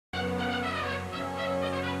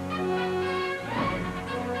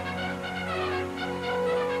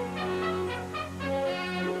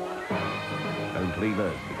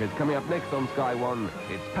Leavers, because coming up next on Sky 1,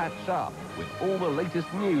 it's Pat Sharp with all the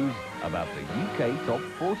latest news about the UK Top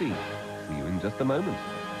 40. See you in just a moment.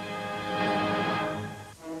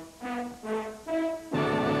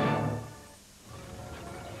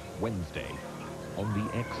 Wednesday, on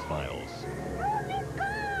the X-Files.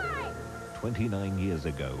 29 years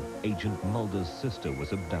ago, Agent Mulder's sister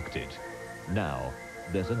was abducted. Now,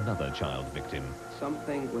 there's another child victim.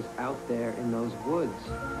 Something was out there in those woods.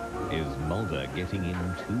 Is Mulder getting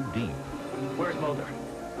in too deep? Where's Mulder?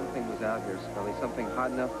 Something was out here, Scully. Something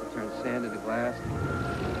hot enough to turn sand into glass.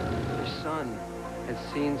 Your son has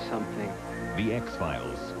seen something. The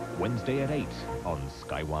X-Files, Wednesday at 8 on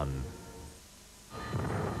Sky 1.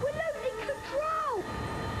 We're losing control!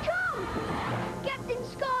 Come! Captain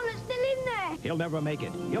Scarlet's still in there! He'll never make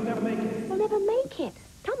it. He'll never make it. We'll never make it.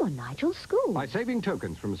 Come on, Nigel, school. By saving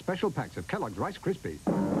tokens from special packs of Kellogg's Rice Krispies,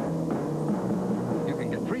 you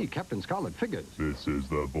can get free Captain Scarlet figures. This is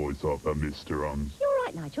the voice of the Mr. Uns. You're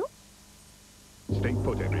right, Nigel. Stay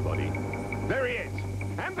put, everybody. There he is!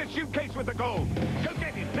 And the suitcase with the gold! Go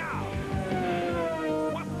get it, now!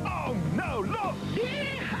 What? Oh, no, look!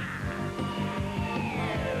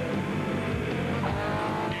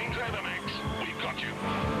 Game clever, Max. We've got you.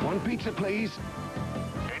 One pizza, please.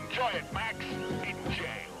 Enjoy it, Max. In jail.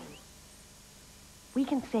 We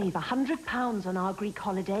can save £100 on our Greek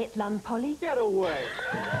holiday at Lund Poly. Get away!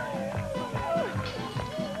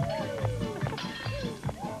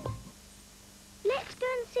 Let's go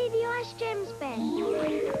and see the Ice Gems, Ben.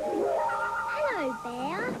 Hello,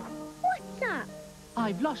 Bear. What's up?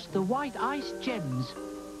 I've lost the white ice gems.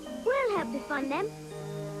 We'll help you find them.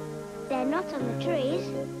 They're not on the trees.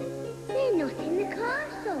 They're not in the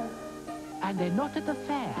castle. And they're not at the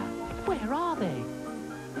fair. Where are they?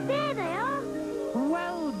 There they are.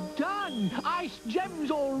 Well done! Ice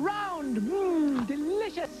gems all round! Mmm,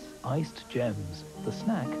 delicious! Iced gems, the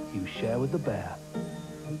snack you share with the bear.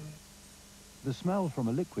 The smell from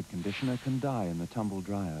a liquid conditioner can die in the tumble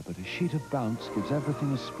dryer, but a sheet of Bounce gives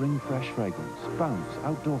everything a spring fresh fragrance. Bounce,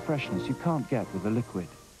 outdoor freshness you can't get with a liquid.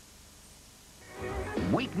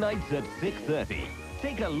 Weeknights at 6:30.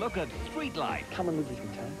 Take a look at Street Life. Come and movies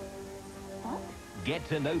return. Get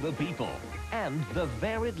to know the people and the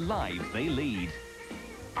varied lives they lead.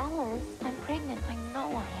 Alice, I'm pregnant. I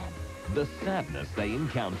know I am. The sadness they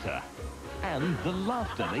encounter and the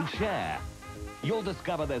laughter they share. You'll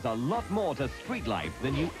discover there's a lot more to Street Life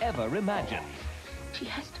than you ever imagined. She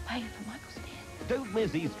has to pay for Michael's death. Don't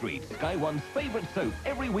miss E Street, Sky 1's favourite soap,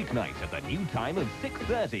 every weeknight at the new time of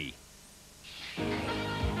 6:30.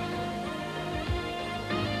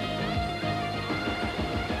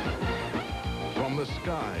 From the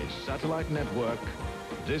Sky Satellite Network,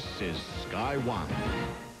 this is Sky 1.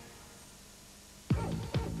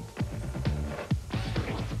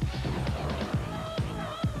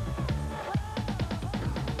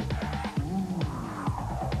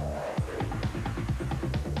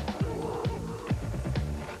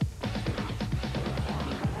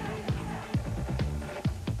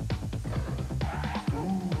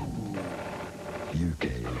 UK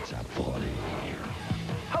Top 40.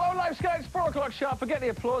 Hello, Life Sky. It's 4 o'clock sharp. Forget the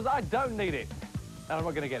applause. I don't need it. And I'm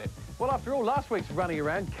not going to get it. Well, after all last week's running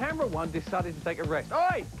around, Camera One decided to take a rest.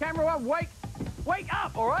 Oi, Camera One, wake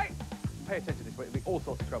up, all right? Pay attention this week. There'll be all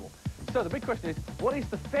sorts of trouble. So the big question is, what is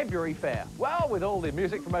the February fair? Well, with all the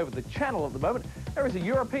music from over the channel at the moment, there is a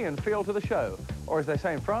European feel to the show. Or as they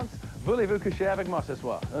say in France, voulez-vous coucher avec moi ce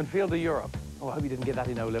soir? Un feel de Europe. Oh, I hope you didn't get that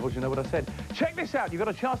in O-levels, you know what I said. Check this out, you've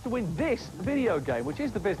got a chance to win this video game, which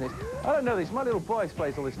is the business. I don't know this, my little boy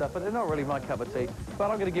plays all this stuff, but they're not really my cup of tea.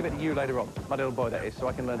 But I'm going to give it to you later on, my little boy that is, so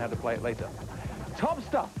I can learn how to play it later. Top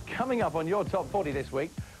stuff coming up on your Top 40 this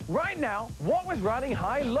week. Right now, what was running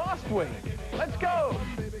high last week? Let's go!